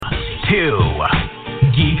to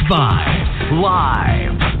Geek Vibes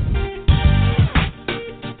Live.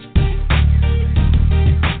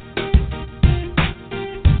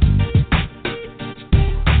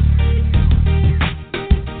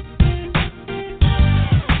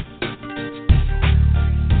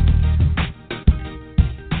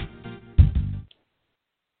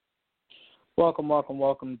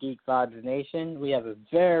 Welcome, Geek Vibes Nation. We have a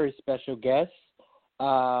very special guest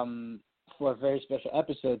for a very special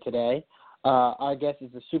episode today. Our guest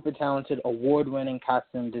is a super talented, award-winning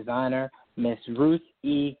costume designer, Miss Ruth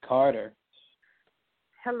E. Carter.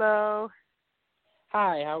 Hello.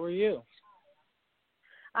 Hi, how are you?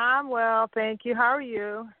 I'm well, thank you. How are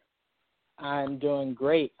you? I'm doing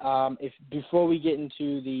great. Before we get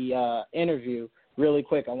into the interview, really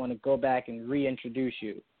quick, I want to go back and reintroduce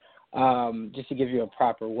you. Just to give you a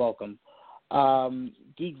proper welcome.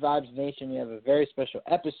 Geek Vibes Nation, we have a very special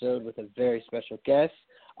episode with a very special guest.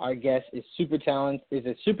 Our guest is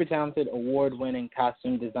a super talented, award-winning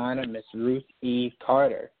costume designer, Miss Ruth E.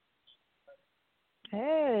 Carter.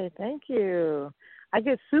 Hey, thank you. I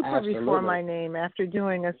get super Absolutely. Before my name after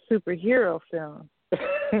doing a superhero film.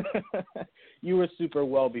 You were super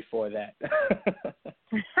well before that.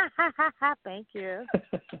 Thank you.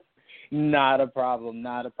 Not a problem.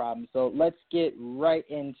 So let's get right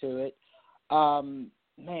into it.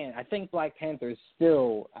 I think Black Panther is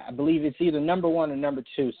still, I believe it's either number one or number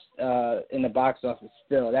two in the box office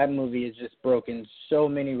still. That movie has just broken so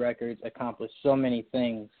many records, accomplished so many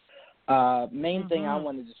things. Main thing I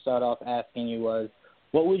wanted to start off asking you was,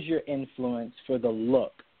 what was your influence for the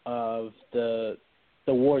look of the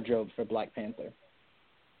wardrobe for Black Panther?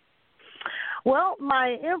 Well,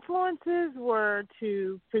 my influences were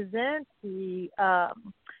to present the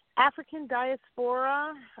African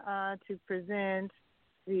diaspora, to present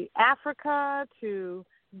the Africa, to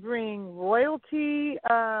bring royalty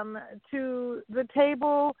to the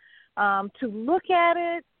table, to look at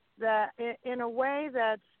it in a way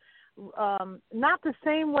that's not the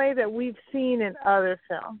same way that we've seen in other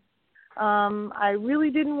films. I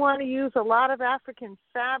really didn't want to use a lot of African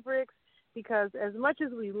fabrics, because as much as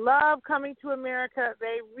we love Coming to America,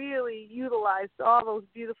 they really utilized all those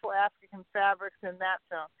beautiful African fabrics in that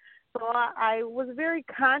film. So I was very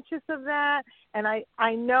conscious of that, and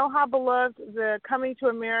I know how beloved the Coming to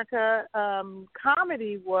America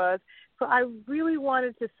comedy was, so I really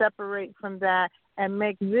wanted to separate from that and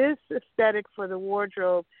make this aesthetic for the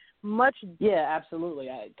wardrobe much. Yeah, absolutely.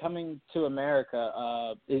 Coming to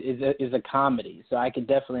America is a comedy, so I could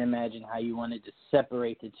definitely imagine how you wanted to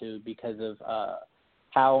separate the two because of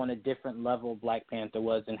how on a different level Black Panther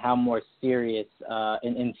was and how more serious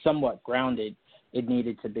and somewhat grounded it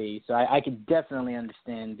needed to be. So I could definitely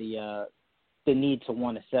understand the need to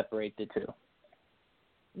want to separate the two.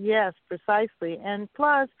 Yes, precisely. And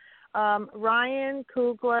plus, Ryan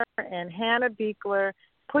Coogler and Hannah Beachler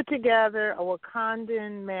put together a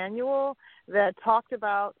Wakandan manual that talked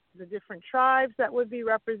about the different tribes that would be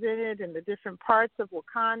represented in the different parts of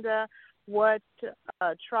Wakanda, what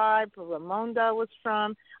tribe Ramonda was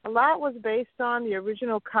from. A lot was based on the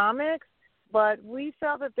original comics, but we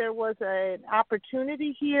felt that there was an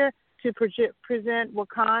opportunity here to present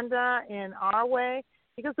Wakanda in our way,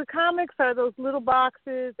 because the comics are those little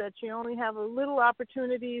boxes that you only have a little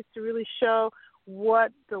opportunities to really show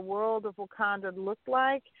what the world of Wakanda looked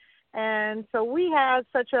like. And so we had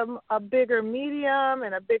such a bigger medium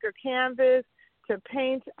and a bigger canvas to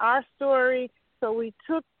paint our story, so we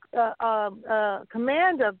took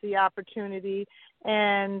command of the opportunity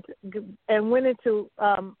and went into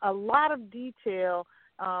a lot of detail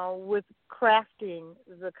with crafting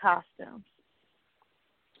the costumes.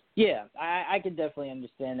 Yeah, I could definitely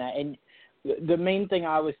understand that. And the main thing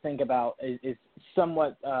I always think about is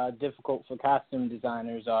somewhat difficult for costume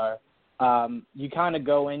designers are you kind of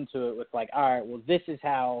go into it with like, all right, well, this is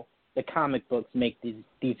how the comic books make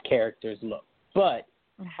these characters look. But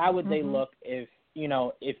how would they look if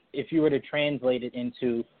you were to translate it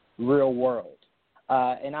into real world?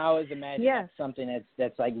 And I always imagine that's something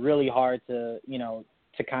that's like really hard to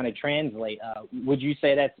kind of translate. Would you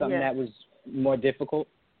say that's something that was more difficult?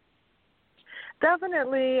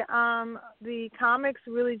 Definitely. The comics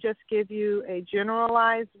really just give you a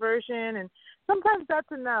generalized version, and sometimes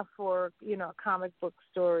that's enough for, a comic book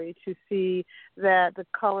story to see that the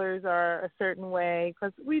colors are a certain way,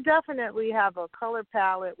 because we definitely have a color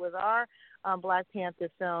palette with our Black Panther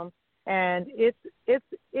film, and it's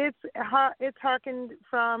harkened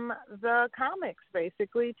from the comics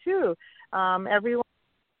basically too. Everyone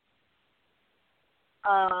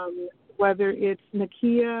whether it's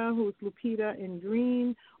Nakia, who's Lupita in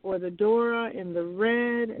green, or the Dora in the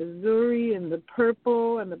red, Azuri in the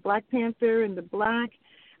purple, and the Black Panther in the black,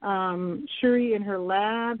 Shuri in her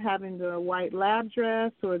lab having the white lab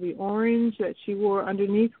dress or the orange that she wore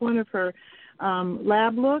underneath one of her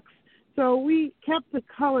lab looks. So we kept the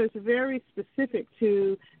colors very specific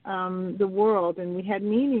to the world, and we had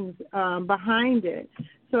meanings behind it.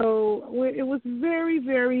 So it was very,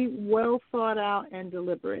 very well thought out and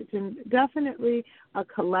deliberate, and definitely a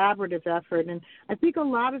collaborative effort. And I think a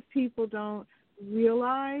lot of people don't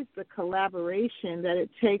realize the collaboration that it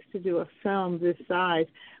takes to do a film this size.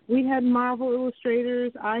 We had Marvel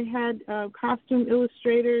illustrators. I had costume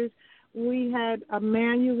illustrators. We had a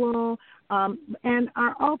manual, and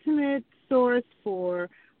our ultimate source for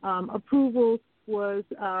approvals was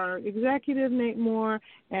our executive, Nate Moore,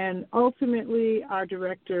 and ultimately our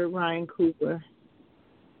director, Ryan Coogler.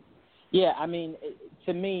 Yeah, I mean,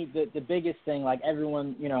 to me, the biggest thing, like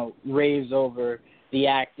everyone, raves over the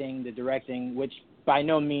acting, the directing, which by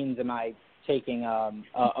no means am I taking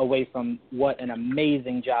away from what an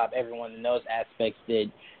amazing job everyone in those aspects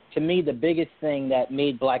did. To me, the biggest thing that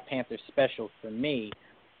made Black Panther special for me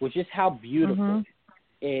was just how beautiful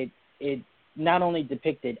it not only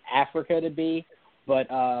depicted Africa to be, but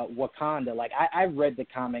Wakanda. Like, I read the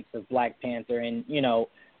comics of Black Panther, and,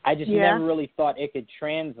 I just never really thought it could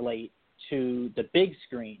translate to the big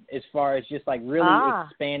screen as far as just, like, really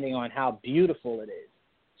expanding on how beautiful it is.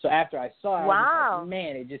 So after I saw it, I was like,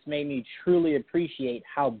 man, it just made me truly appreciate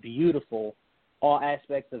how beautiful all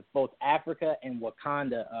aspects of both Africa and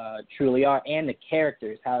Wakanda truly are, and the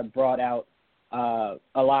characters, how it brought out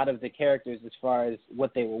a lot of the characters as far as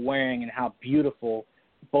what they were wearing and how beautiful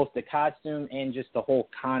both the costume and just the whole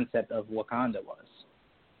concept of Wakanda was.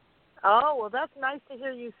 Oh, well, that's nice to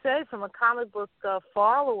hear you say from a comic book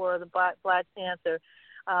follower of the Black Panther,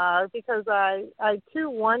 because I too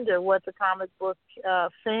wonder what the comic book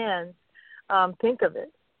fans think of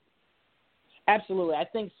it. Absolutely. I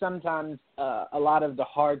think sometimes a lot of the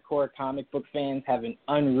hardcore comic book fans have an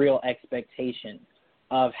unreal expectation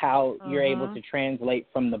of how you're able to translate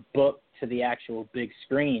from the book to the actual big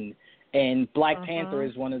screen. And Black Panther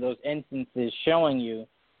is one of those instances showing you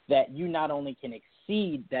that you not only can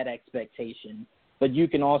exceed that expectation, but you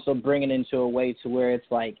can also bring it into a way to where it's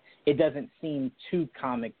like it doesn't seem too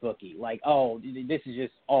comic booky. Like, oh, this is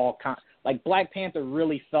just all like Black Panther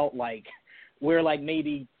really felt like we're like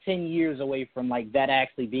maybe 10 years away from like that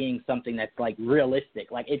actually being something that's like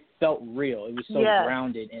realistic. Like it felt real. It was so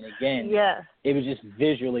grounded, and again, it was just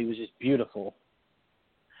visually, it was just beautiful.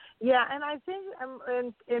 Yeah, and I think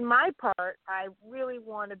in my part, I really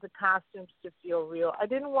wanted the costumes to feel real. I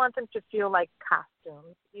didn't want them to feel like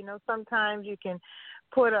costumes. Sometimes you can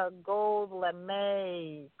put a gold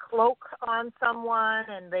lame cloak on someone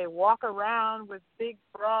and they walk around with big,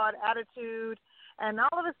 broad attitude, and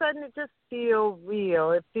all of a sudden it just feels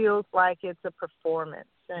real. It feels like it's a performance.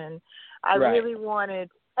 And I really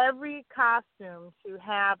wanted every costume to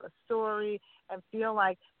have a story and feel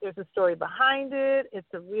like there's a story behind it. It's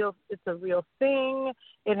a real thing.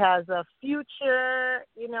 It has a future,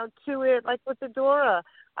 to it. Like with the Dora,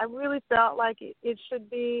 I really felt like it should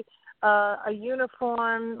be a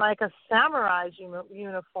uniform, like a samurai's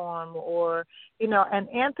uniform, or And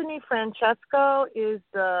Anthony Francesco is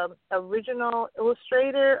the original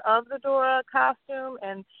illustrator of the Dora costume,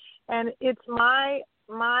 and it's my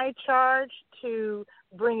charge to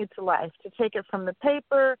bring it to life, to take it from the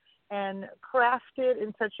paper and craft it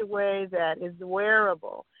in such a way that is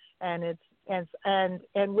wearable, and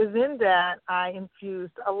and within that I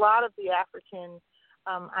infused a lot of the African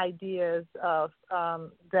ideas of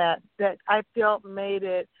that I felt made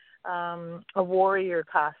it a warrior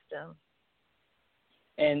costume.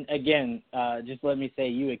 And again, just let me say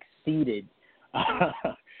you exceeded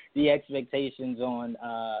the expectations on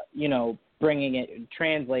bringing it,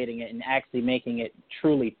 translating it, and actually making it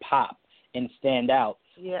truly pop and stand out.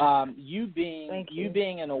 Yeah. You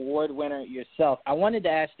being an award winner yourself, I wanted to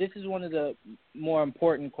ask, this is one of the more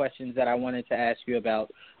important questions that I wanted to ask you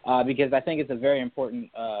about, because I think it's a very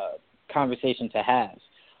important conversation to have.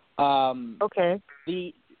 Okay.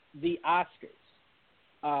 The Oscars.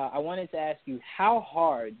 I wanted to ask you, how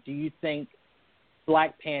hard do you think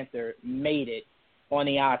Black Panther made it on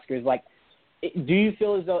the Oscars? Like, do you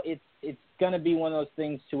feel as though it's going to be one of those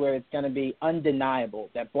things to where it's going to be undeniable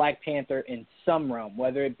that Black Panther in some realm,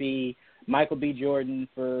 whether it be Michael B. Jordan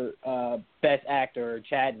for Best Actor, or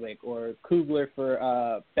Chadwick, or Coogler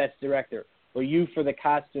for Best Director, or you for the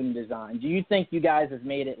costume design, do you think you guys have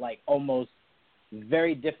made it like almost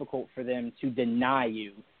very difficult for them to deny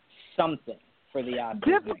you something? for the Oscars.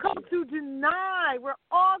 Difficult to deny. We're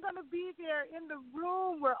all going to be there in the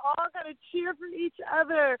room. We're all going to cheer for each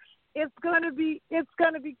other. It's going to be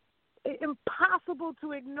impossible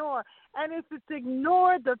to ignore. And if it's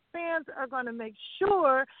ignored, the fans are going to make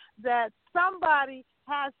sure that somebody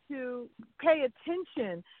has to pay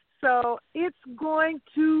attention. So it's going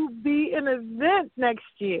to be an event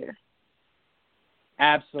next year.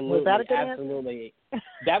 Absolutely. Was that a good absolutely.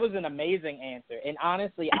 That was an amazing answer. And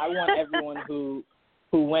honestly, I want everyone who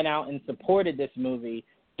went out and supported this movie,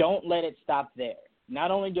 don't let it stop there. Not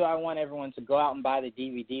only do I want everyone to go out and buy the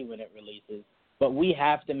DVD when it releases, but we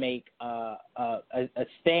have to make a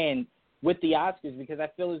stand with the Oscars, because I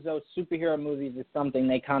feel as though superhero movies is something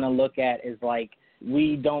they kind of look at as like,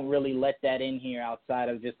 we don't really let that in here outside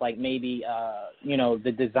of just like maybe,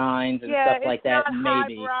 the designs and stuff like that. It's not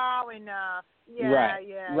highbrow enough. Yeah, right.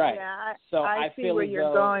 Yeah. So I see feel where as you're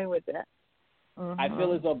though, going with that. I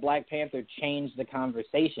feel as though Black Panther changed the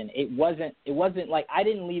conversation. It wasn't like, I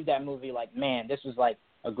didn't leave that movie like, man, this was like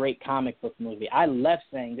a great comic book movie. I left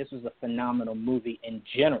saying this was a phenomenal movie in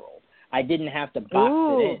general. I didn't have to box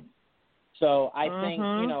it in. So I think,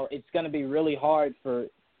 it's going to be really hard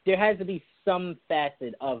there has to be some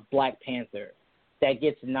facet of Black Panther that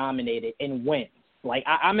gets nominated and wins. Like,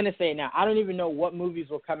 I'm going to say it now. I don't even know what movies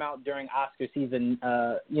will come out during Oscar season,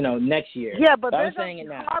 next year. Yeah, but they're I'm saying it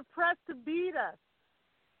now. hard-pressed to beat us.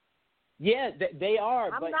 Yeah, they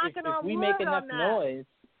are. I'm but knocking if on we wood make enough on that. noise,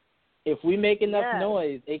 if we make enough Yes.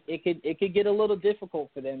 noise, it could get a little difficult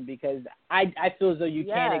for them, because I feel as though you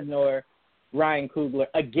can't ignore Ryan Coogler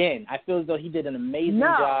again. I feel as though he did an amazing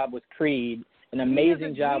job with Creed, an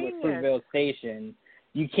amazing job with Fruitvale Station.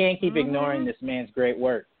 You can't keep ignoring this man's great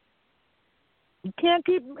work. You can't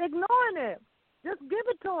keep ignoring it. Just give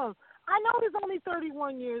it to him. I know he's only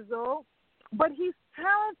 31 years old, but he's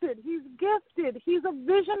talented. He's gifted. He's a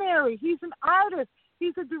visionary. He's an artist.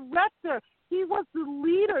 He's a director. He was the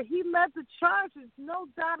leader. He led the charge. There's no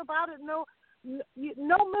doubt about it. No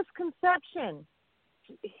misconception.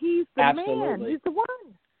 He's the man. He's the one.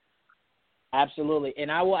 Absolutely.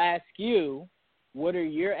 And I will ask you, what are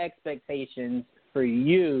your expectations for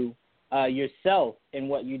you, yourself, in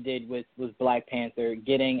what you did with Black Panther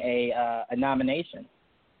getting a nomination?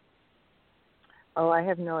 Oh, I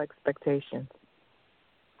have no expectations.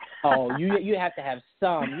 Oh, you have to have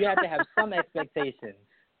some. You have to have some expectations.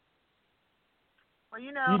 Well,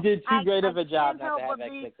 you did too great of a job not to have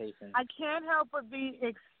expectations. I can't help but be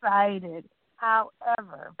excited.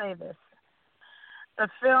 However, say this: the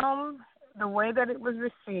film, the way that it was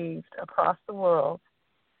received across the world,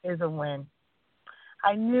 is a win.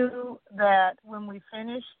 I knew that when we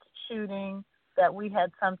finished shooting, that we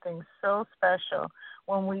had something so special.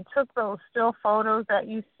 When we took those still photos that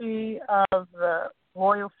you see of the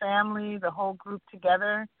royal family, the whole group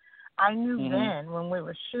together, I knew then, when we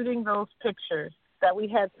were shooting those pictures, that we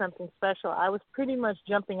had something special. I was pretty much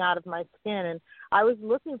jumping out of my skin, and I was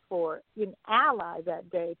looking for an ally that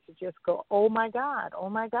day to just go, oh my God,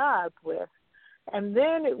 with. And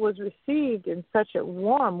then it was received in such a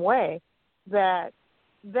warm way that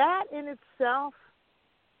in itself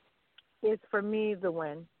is, for me, the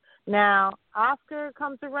win. Now, Oscar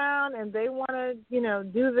comes around and they want to,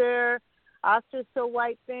 do their Oscar so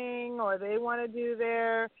white thing, or they want to do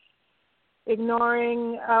their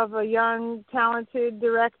ignoring of a young, talented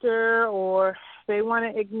director, or they want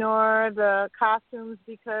to ignore the costumes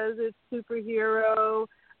because it's superhero.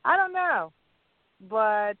 I don't know,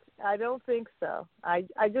 but I don't think so. I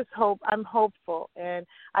just hope, I'm hopeful, and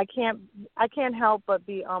I can't help but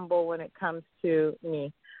be humble when it comes to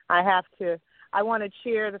me. I want to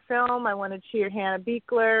cheer the film. I want to cheer Hannah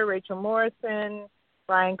Beachler, Rachel Morrison,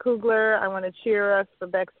 Ryan Coogler. I want to cheer us for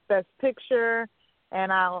Best Picture,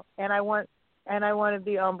 and I want to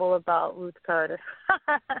be humble about Ruth Carter.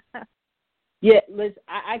 Yeah, Liz,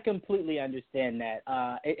 I completely understand that,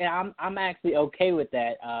 and I'm actually okay with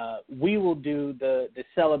that. We will do the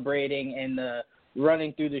celebrating and the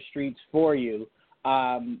running through the streets for you,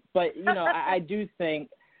 but I do think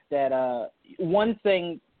that one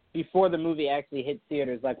thing before the movie actually hit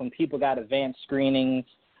theaters, like when people got advanced screenings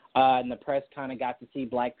and the press kind of got to see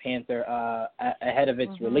Black Panther ahead of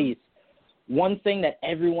its release, one thing that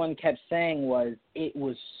everyone kept saying was it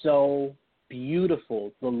was so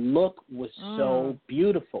beautiful. The look was so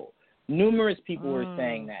beautiful. Numerous people were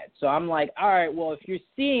saying that. So I'm like, all right, well, if you're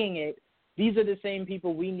seeing it, these are the same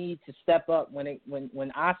people we need to step up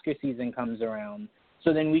when Oscar season comes around.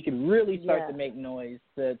 So then we could really start to make noise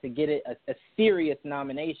to get it a serious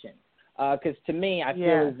nomination. Because to me, I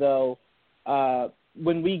feel as though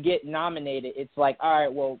when we get nominated, it's like, all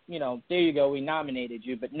right, well, there you go, we nominated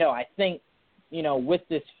you. But no, I think with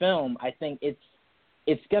this film, I think it's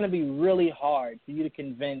going to be really hard for you to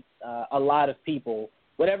convince a lot of people,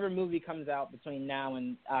 whatever movie comes out between now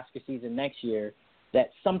and Oscar season next year,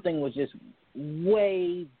 that something was just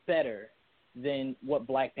way better than what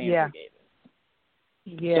Black Panther gave us.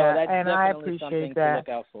 Yeah, so that's and definitely I appreciate something that. to look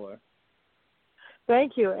out for.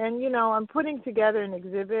 Thank you. And, I'm putting together an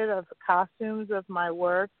exhibit of costumes of my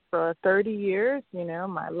work for 30 years,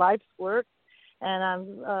 my life's work. And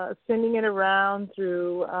I'm sending it around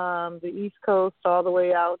through the East Coast all the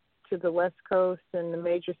way out to the West Coast and the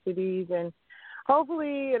major cities. And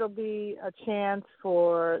hopefully it'll be a chance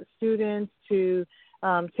for students to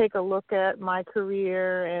take a look at my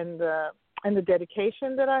career and the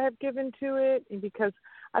dedication that I have given to it, because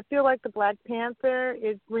I feel like the Black Panther,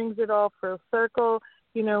 it brings it all full circle.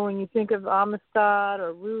 When you think of Amistad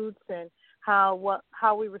or Roots and how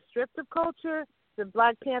we were stripped of culture, the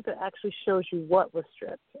Black Panther actually shows you what was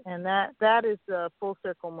stripped, and that is a full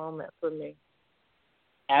circle moment for me.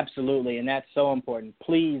 Absolutely, and that's so important.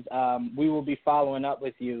 Please, we will be following up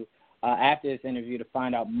with you after this interview to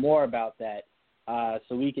find out more about that,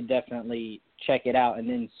 so we could definitely check it out and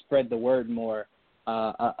then spread the word more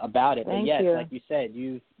about it. Thank but yes, you. like you said,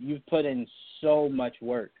 you've put in so much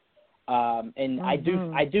work, and I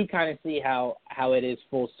do kind of see how it is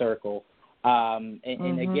full circle.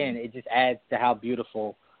 And again, it just adds to how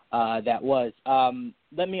beautiful that was.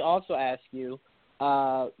 Let me also ask you,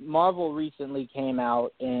 Marvel recently came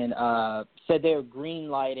out and said they're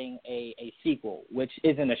green-lighting a sequel, which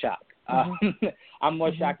isn't a shock. I'm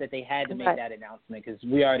more shocked that they had to make that announcement because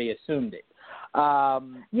we already assumed it.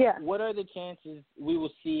 What are the chances we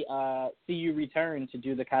will see you return to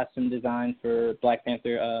do the costume design for Black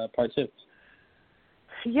Panther Part 2?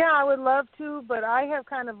 Yeah, I would love to, but I have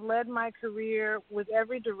kind of led my career with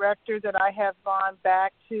every director that I have gone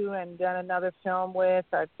back to and done another film with.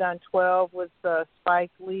 I've done 12 with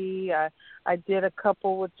Spike Lee. I did a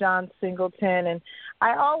couple with John Singleton. And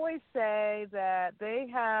I always say that they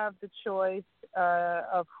have the choice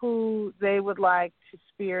of who they would like to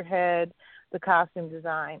spearhead the costume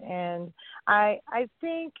design. And I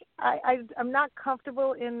think I'm not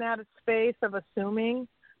comfortable in that space of assuming,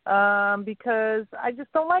 because I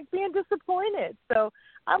just don't like being disappointed. So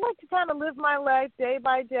I like to kind of live my life day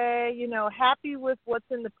by day, happy with what's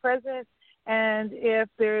in the present. And if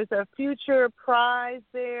there's a future prize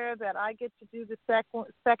there that I get to do the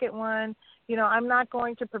second one, I'm not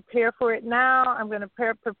going to prepare for it now. I'm going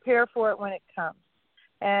to prepare for it when it comes.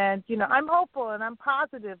 And, I'm hopeful and I'm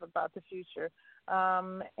positive about the future.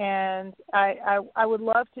 And I would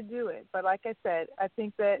love to do it. But like I said, I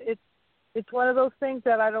think that it's one of those things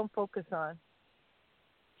that I don't focus on.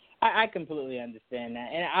 I completely understand that.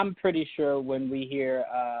 And I'm pretty sure when we hear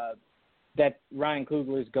that Ryan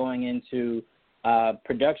Coogler is going into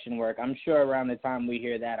production work, I'm sure around the time we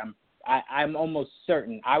hear that, I'm almost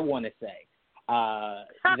certain, I want to say,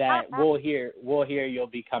 that we'll hear you'll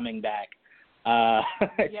be coming back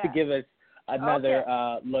to give us another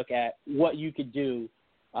look at what you could do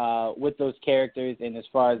with those characters and as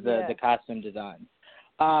far as the costume design.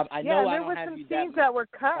 I know I don't have you that. There were some scenes that were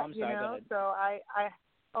cut, I'm sorry,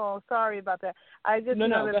 so sorry about that. I just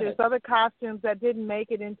know that there's other costumes that didn't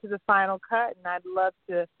make it into the final cut, and I'd love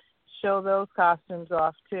to show those costumes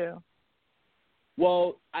off too.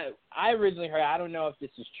 Well, I originally heard, I don't know if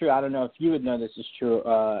this is true, I don't know if you would know this is true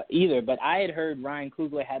either, but I had heard Ryan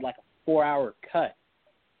Coogler had like a 4-hour cut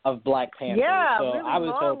of Black Panther. Yeah, so really I was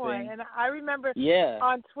long hoping. one. And I remember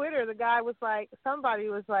on Twitter, the guy was like, somebody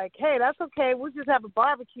was like, "Hey, that's okay. We'll just have a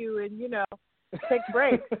barbecue and take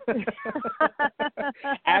breaks."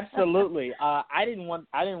 Absolutely. I didn't want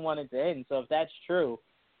it to end. So if that's true,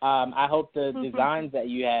 I hope the designs that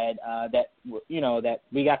you had that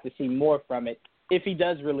we got to see more from it. If he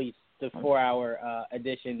does release the 4-hour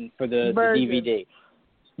edition for the DVD,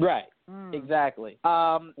 right? Exactly.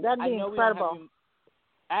 That'd be incredible.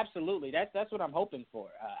 Absolutely, that's what I'm hoping for.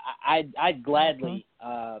 I'd gladly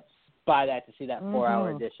buy that to see that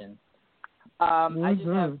 4-hour edition. I just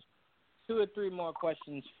have 2 or 3 more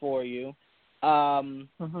questions for you. Another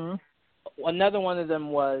one of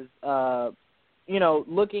them was,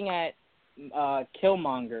 looking at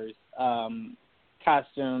Killmonger's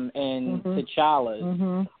costume and T'Challa's.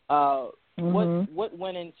 What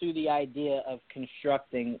went into the idea of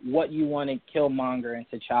constructing what you wanted Killmonger and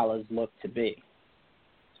T'Challa's look to be?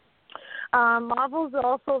 Marvel's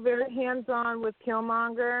also very hands-on with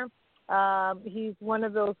Killmonger. He's one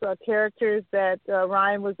of those characters that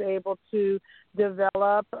Ryan was able to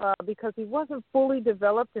develop because he wasn't fully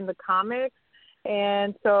developed in the comics.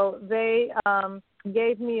 And so they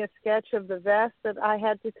gave me a sketch of the vest that I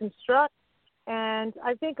had to construct. And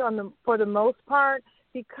I think for the most part,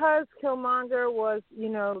 because Killmonger was,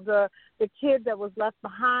 the kid that was left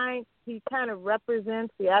behind, he kind of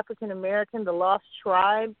represents the African American, the lost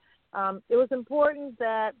tribe. It was important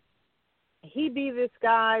that he be this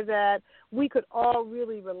guy that we could all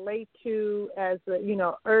really relate to as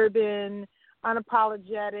urban,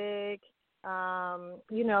 unapologetic.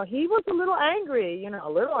 He was a little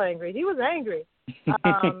angry. He was angry,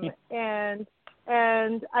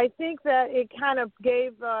 and I think that it kind of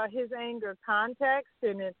gave his anger context,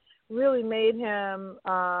 and it really made him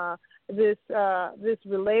this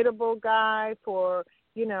relatable guy for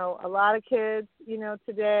a lot of kids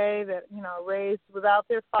today that raised without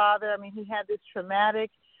their father. I mean, he had this traumatic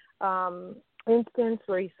instance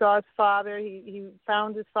where he saw his father. He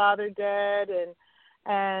found his father dead,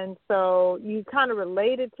 and so you kind of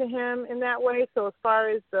related to him in that way. So as far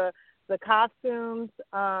as the costumes,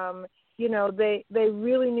 they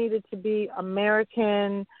really needed to be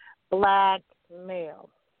American black male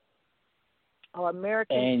or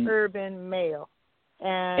American urban male.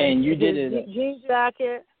 And you did it. Jean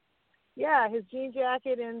jacket, his jean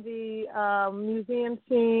jacket in the museum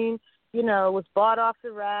scene, was bought off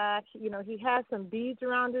the rack. He has some beads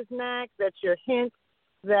around his neck. That's your hint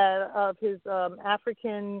that of his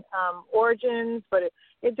African origins, but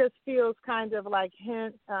it just feels kind of like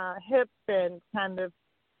hip and kind of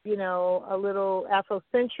a little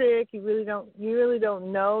Afrocentric. You really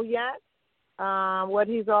don't know yet what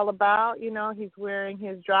he's all about. He's wearing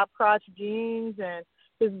his drop crotch jeans and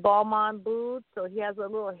his Balmain boots, so he has a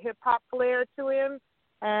little hip hop flair to him.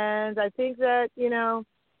 And I think that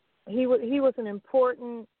he was an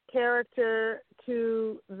important character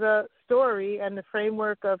to the story and the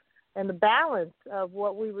framework and the balance of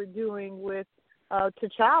what we were doing with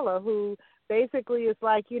T'Challa, who basically is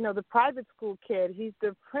like, the private school kid. He's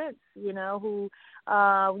the prince, who,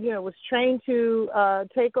 was trained to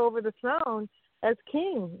take over the throne as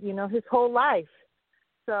king, his whole life.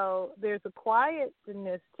 So there's a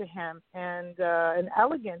quietness to him and an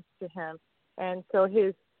elegance to him. And so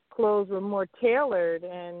his clothes were more tailored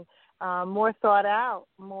and more thought out,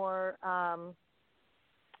 more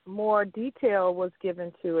detail was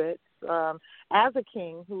given to it as a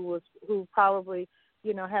king who probably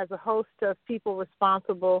has a host of people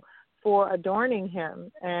responsible for adorning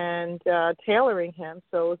him and tailoring him.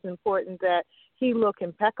 So it's important that he look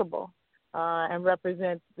impeccable and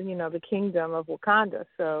represent the kingdom of Wakanda.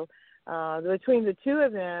 So between the two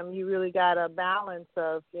of them, you really got a balance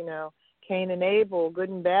of Cain and Abel, good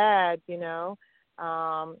and bad,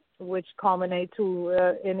 which culminate to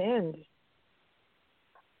an end.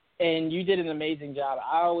 And you did an amazing job.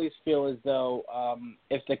 I always feel as though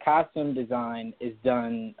if the costume design is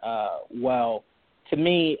done well, to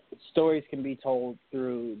me, stories can be told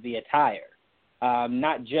through the attire,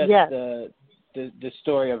 not just the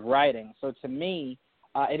story of writing. So to me,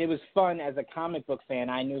 and it was fun as a comic book fan,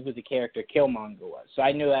 I knew who the character Killmonger was. So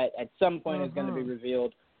I knew that at some point it was going to be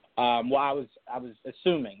revealed. I was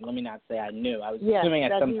assuming, let me not say I knew, I was assuming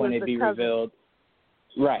at some point it'd be revealed,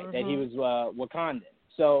 that he was Wakandan.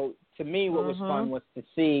 So to me, what was fun was to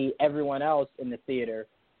see everyone else in the theater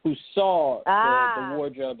who saw the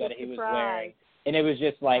wardrobe that he was wearing. And it was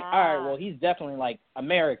just like, all right, well, he's definitely like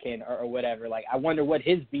American or whatever. Like, I wonder what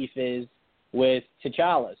his beef is with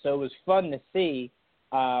T'Challa. So it was fun to see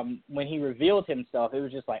when he revealed himself. It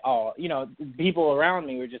was just like, people around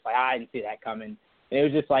me were just like, I didn't see that coming. And it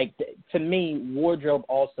was just like, to me, wardrobe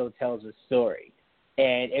also tells a story.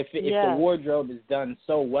 And if the wardrobe is done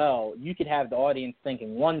so well, you could have the audience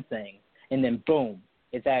thinking one thing, and then boom,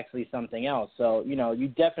 it's actually something else. So, you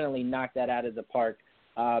definitely knocked that out of the park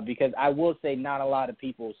because I will say not a lot of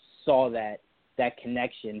people saw that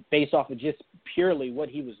connection based off of just purely what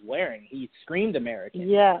he was wearing. He screamed American.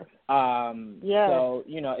 Yes. So,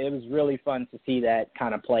 it was really fun to see that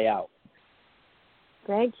kind of play out.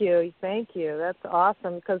 Thank you. That's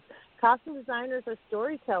awesome because costume designers are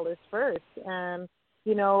storytellers first. And,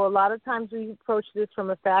 a lot of times we approach this from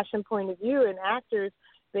a fashion point of view, and actors,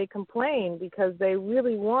 they complain because they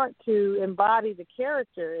really want to embody the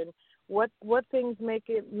character and what things make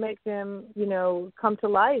them, come to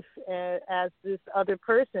life as this other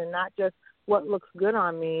person, not just what looks good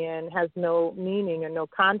on me and has no meaning or no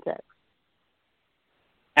context.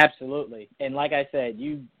 Absolutely. And like I said,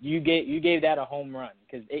 you gave that a home run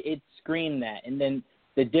because it screamed that. And then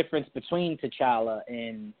the difference between T'Challa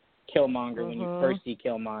and Killmonger when you first see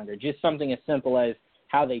Killmonger, just something as simple as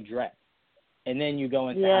how they dress. And then you go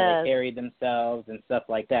into how they carry themselves and stuff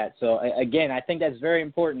like that. So, again, I think that's very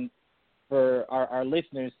important for our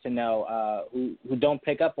listeners to know who don't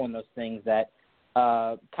pick up on those things, that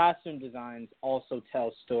costume designs also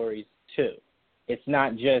tell stories too. It's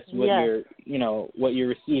not just what Yes. what you're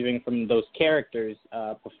receiving from those characters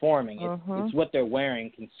performing. It's Mhm. what they're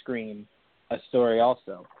wearing can scream a story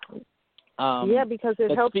also. Yeah, because it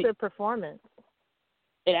but helps spe- their performance.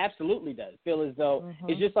 It absolutely does. Feel as though Mhm.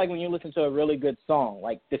 it's just like when you listen to a really good song.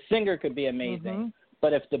 Like the singer could be amazing, Mhm.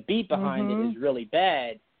 but if the beat behind it Mhm. is really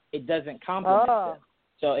bad, it doesn't complement Oh. them.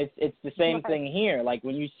 So it's the same Right. thing here. Like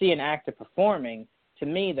when you see an actor performing, to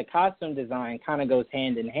me the costume design kind of goes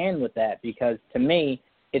hand in hand with that because to me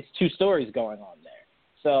it's two stories going on there.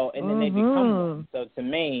 So and then they become one. So to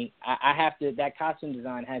me, I have to that costume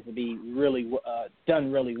design has to be really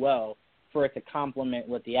done really well for it to complement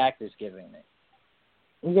what the actor's giving it.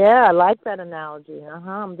 Yeah, I like that analogy.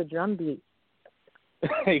 I'm the drum beat.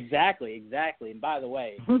 exactly. And by the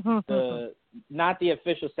way, not the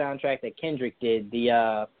official soundtrack that Kendrick did,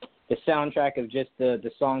 the soundtrack of just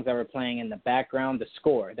the songs that were playing in the background, the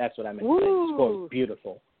score. That's what I meant to say. The score was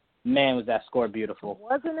beautiful. Man, was that score beautiful.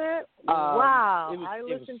 Wasn't it? Wow. I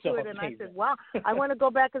was listened so to it and amazing. I said, wow, I want to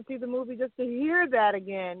go back and see the movie just to hear that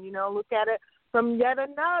again, look at it from yet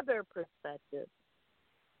another perspective.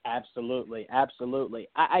 Absolutely.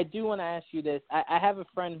 I do want to ask you this. I have a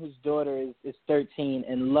friend whose daughter is 13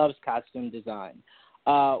 and loves costume design.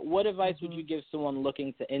 What advice would you give someone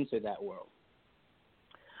looking to enter that world?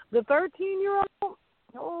 The 13-year-old?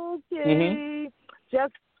 Okay.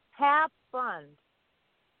 Just have fun.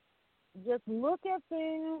 Just look at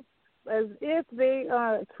things as if they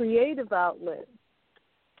are a creative outlet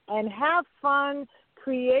and have fun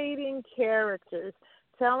creating characters,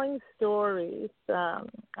 telling stories.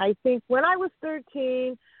 I think when I was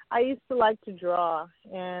 13, I used to like to draw,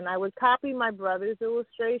 and I would copy my brother's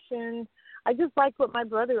illustrations. I just liked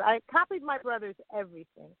I copied my brother's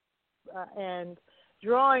everything, and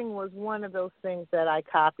drawing was one of those things that I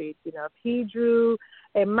copied. If he drew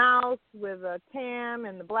a mouse with a tam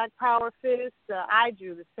and the black power fist, I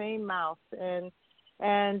drew the same mouse, and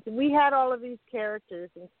we had all of these characters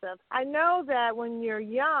and stuff. I know that when you're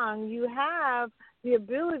young, you have the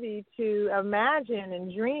ability to imagine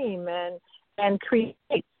and dream and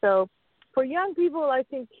create. So for young people, I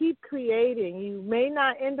think keep creating. You may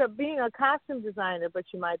not end up being a costume designer, but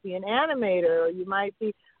you might be an animator or you might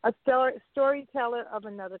be a storyteller of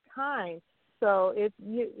another kind. So if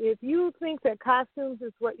you think that costumes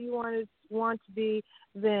is what you want to be,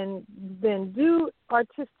 then do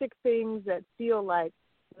artistic things that feel like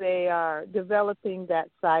they are developing that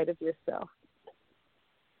side of yourself.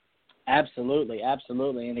 Absolutely.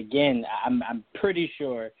 And again, I'm pretty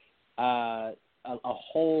sure a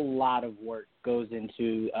whole lot of work goes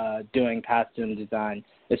into doing costume design,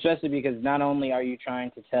 especially because not only are you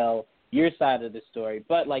trying to tell your side of the story,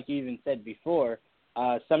 but like you even said before,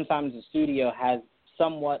 sometimes the studio has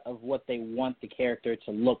somewhat of what they want the character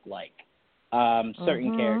to look like,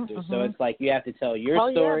 certain characters. So it's like you have to tell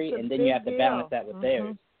your story, and then you have to balance that with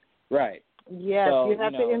theirs. Right. Yes, so, you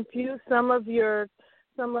have to infuse some of your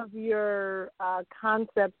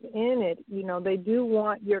concepts in it. They do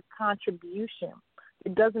want your contribution.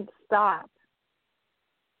 It doesn't stop.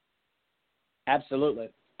 Absolutely.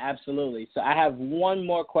 So I have one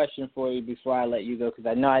more question for you before I let you go, because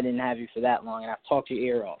I know I didn't have you for that long, and I've talked your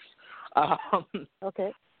ear off.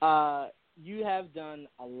 Okay. You have done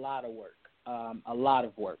a lot of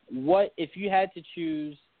work. What if you had to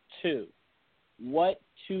choose two? What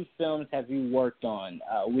two films have you worked on?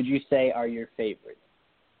 Would you say are your favorites?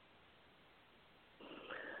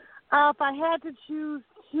 If I had to choose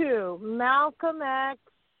two, Malcolm X.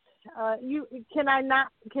 Can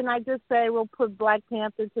I just say we'll put Black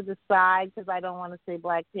Panther to the side because I don't want to say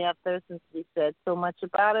Black Panther since we said so much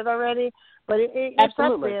about it already. But it's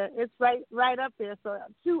up there. It's right up there. So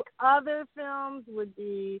two other films would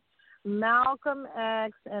be Malcolm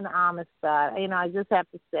X and Amistad. I just have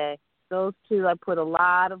to say those two. I put a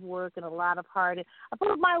lot of work and a lot of heart in. I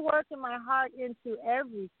put my work and my heart into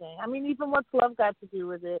everything. I mean, even What's Love Got to Do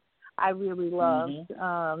with it, I really loved.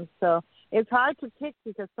 So it's hard to pick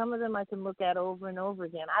because some of them I can look at over and over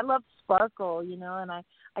again. I love Sparkle, and I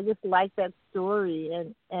just like that story,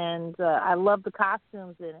 and I love the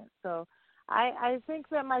costumes in it. So I think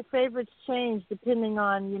that my favorites change depending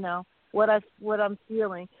on what I'm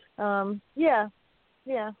feeling. Yeah.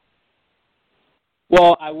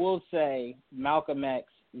 Well, I will say Malcolm X,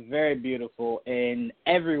 very beautiful, and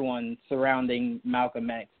everyone surrounding Malcolm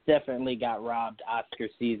X definitely got robbed Oscar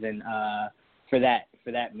season for that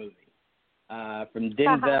movie. From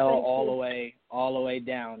Denzel all the way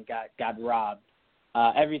down, got robbed.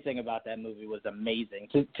 Everything about that movie was amazing.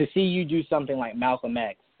 To see you do something like Malcolm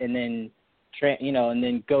X and then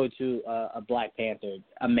go to a Black Panther,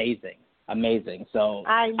 amazing. amazing. So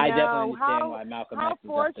I know. definitely understand why Malcolm X is up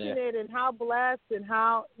there. How fortunate and how blessed and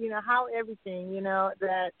how how everything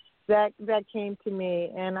that came to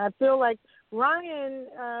me, and I feel like Ryan.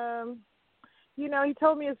 He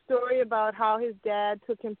told me a story about how his dad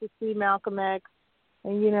took him to see Malcolm X,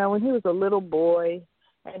 and when he was a little boy,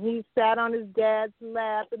 and he sat on his dad's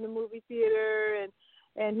lap in the movie theater,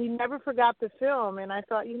 and he never forgot the film. And I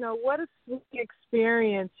thought, what a sweet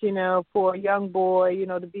experience, for a young boy,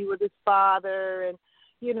 to be with his father and,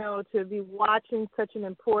 to be watching such an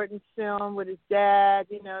important film with his dad.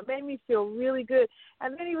 It made me feel really good.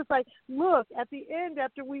 And then he was like, look, at the end,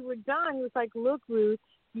 after we were done, he was like, look, Ruth,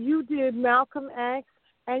 you did Malcolm X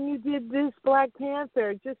and you did this Black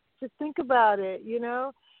Panther. Just think about it,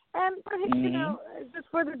 And, just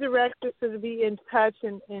for the directors to be in touch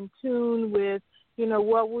and in tune with,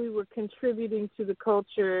 what we were contributing to the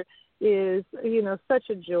culture is, such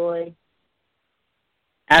a joy.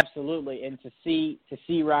 Absolutely. And to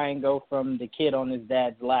see Ryan go from the kid on his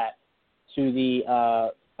dad's lap to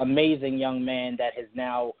the amazing young man that has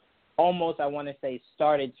now almost, I want to say,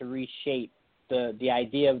 started to reshape the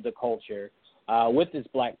idea of the culture with this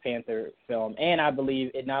Black Panther film. And I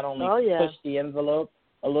believe it not only pushed the envelope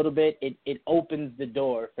a little bit, it opens the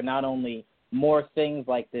door for not only more things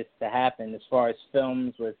like this to happen as far as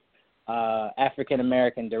films with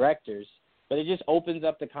African-American directors, but it just opens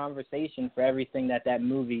up the conversation for everything that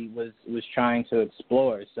movie was trying to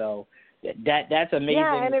explore. So that's amazing.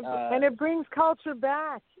 Yeah, and it brings culture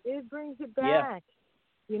back. It brings it back.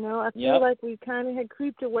 Yeah. I feel like we kind of had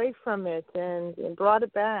creeped away from it and brought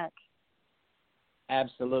it back.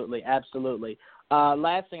 Absolutely.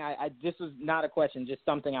 Last thing, this was not a question, just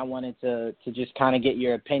something I wanted to just kind of get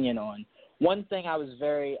your opinion on. One thing I was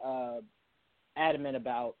very adamant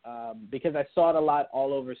about, because I saw it a lot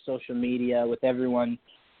all over social media with everyone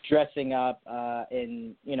dressing up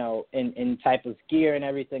in type of gear and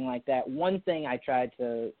everything like that. One thing I tried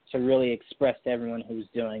to really express to everyone who was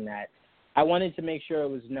doing that, I wanted to make sure it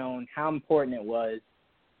was known how important it was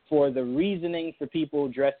for the reasoning for people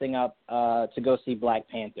dressing up to go see Black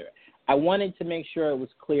Panther. I wanted to make sure it was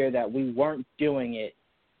clear that we weren't doing it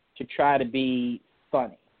to try to be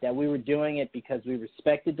funny, that we were doing it because we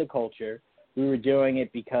respected the culture. We were doing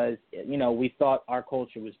it because, we thought our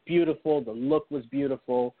culture was beautiful, the look was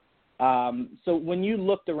beautiful. So when you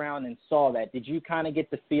looked around and saw that, did you kind of get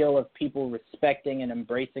the feel of people respecting and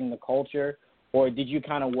embracing the culture, or did you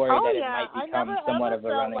kind of worry that it might become somewhat of a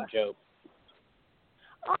running joke?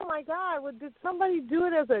 Oh, my God. Well, did somebody do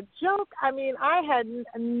it as a joke? I mean, I had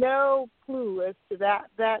no clue as to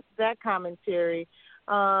that commentary.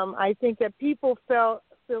 I think that people felt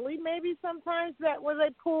silly maybe sometimes that when they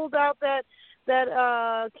pulled out that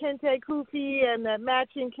kente kufi and that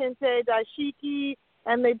matching kente dashiki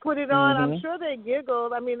and they put it on. I'm sure they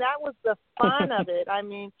giggled. I mean, that was the fun of it. I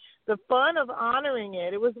mean, the fun of honoring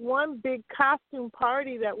it. It was one big costume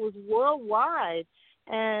party that was worldwide.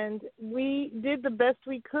 And we did the best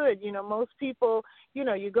we could. Most people,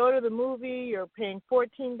 you go to the movie, you're paying $14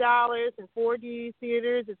 in 4D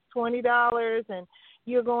theaters, it's $20, and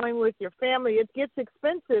you're going with your family. It gets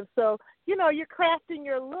expensive. So, you're crafting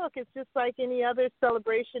your look. It's just like any other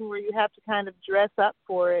celebration where you have to kind of dress up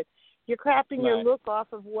for it. You're crafting your look off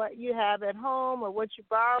of what you have at home or what you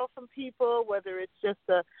borrow from people, whether it's just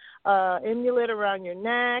a amulet around your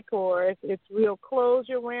neck or if it's real clothes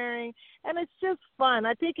you're wearing. And it's just fun.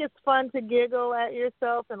 I think it's fun to giggle at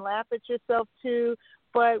yourself and laugh at yourself too.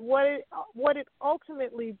 But what it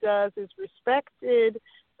ultimately does is respected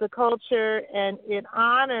the culture and it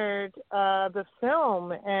honored the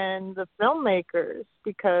film and the filmmakers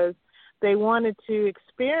because they wanted to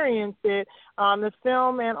experience it on the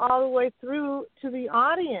film and all the way through to the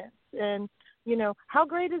audience. And, how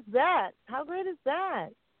great is that? How great is that?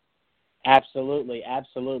 Absolutely.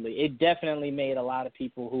 It definitely made a lot of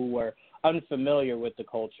people who were unfamiliar with the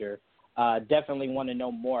culture definitely want to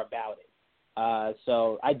know more about it.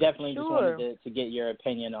 So I definitely just wanted to get your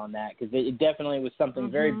opinion on that because it definitely was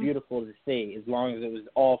something very beautiful to see as long as it was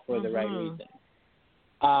all for the right reason.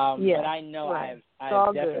 But I know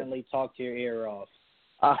I've definitely talked your ear off.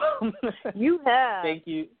 You have. Thank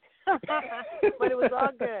you. But it was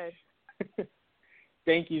all good.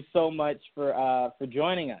 Thank you so much for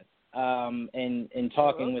joining us and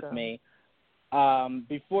talking with me.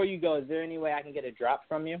 Before you go, is there any way I can get a drop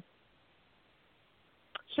from you?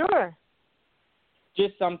 Sure.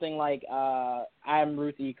 Just something like, I'm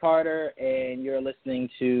Ruth E. Carter, and you're listening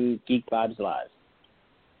to Geek Vibes Live.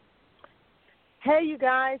 Hey, you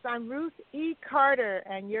guys, I'm Ruth E. Carter,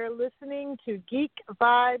 and you're listening to Geek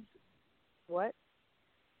Vibes, what?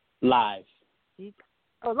 Live. Live.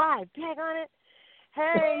 Tag on it.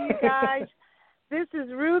 Hey, you guys. This is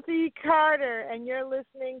Ruth E. Carter, and you're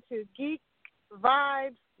listening to Geek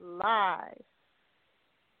Vibes Live.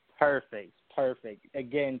 Perfect.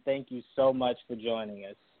 Again, thank you so much for joining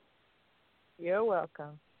us. You're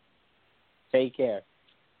welcome. Take care.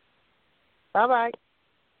 Bye-bye.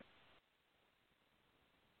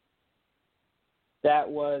 That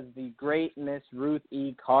was the great Miss Ruth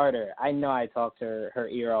E. Carter. I know I talked her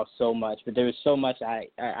ear off so much, but there was so much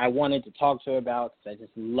I wanted to talk to her about because I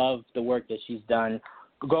just love the work that she's done,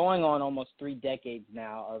 going on almost 3 decades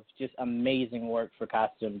now of just amazing work for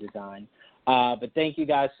costume design. But thank you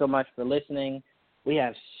guys so much for listening. We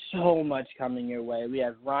have so much coming your way. We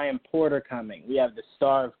have Ryan Porter coming. We have the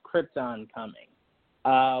star of Krypton coming.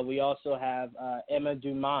 We also have Emma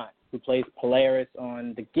Dumont, who plays Polaris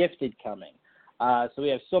on The Gifted, coming. So we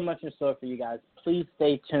have so much in store for you guys. Please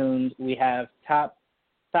stay tuned. We have top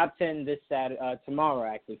 10 this Saturday, tomorrow,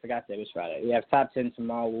 actually. Forgot that it was Friday. We have top 10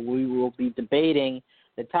 tomorrow where we will be debating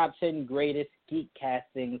the top 10 greatest geek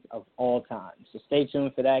castings of all time. So stay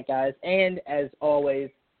tuned for that, guys. And as always,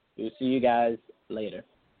 we'll see you guys later.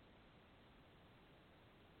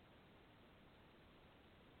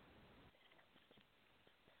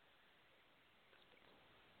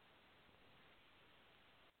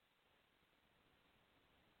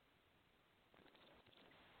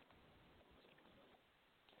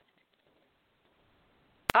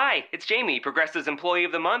 Hi, it's Jamie, Progressive's Employee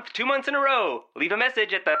of the Month, 2 months in a row. Leave a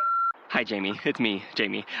message at the... Hi, Jamie. It's me,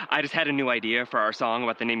 Jamie. I just had a new idea for our song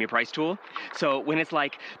about the Name Your Price tool. So when it's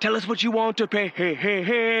like, tell us what you want to pay, hey, hey,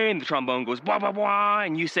 hey, and the trombone goes, blah, blah, blah,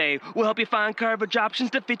 and you say, we'll help you find coverage options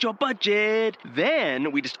to fit your budget.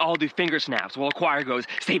 Then we just all do finger snaps while a choir goes,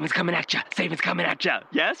 savings coming at ya, savings coming at ya.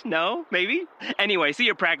 Yes? No? Maybe? Anyway, see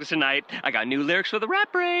you at practice tonight. I got new lyrics for the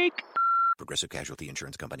rap break. Progressive Casualty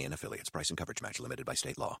Insurance Company and Affiliates. Price and coverage match limited by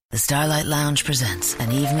state law. The Starlight Lounge presents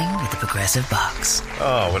an evening with the Progressive Box.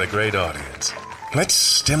 Oh, what a great audience.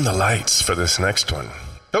 Let's dim the lights for this next one.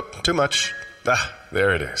 Oh, too much.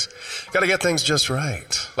 There it is. Gotta get things just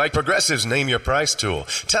right. Like Progressive's Name Your Price tool.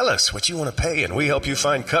 Tell us what you want to pay, and we help you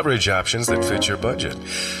find coverage options that fit your budget.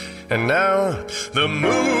 And now, the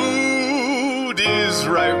mood is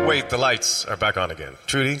right. Wait, the lights are back on again.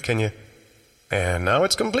 Trudy, can you? And now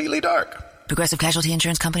it's completely dark. Progressive Casualty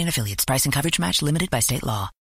Insurance Company and Affiliates. Price and coverage match limited by state law.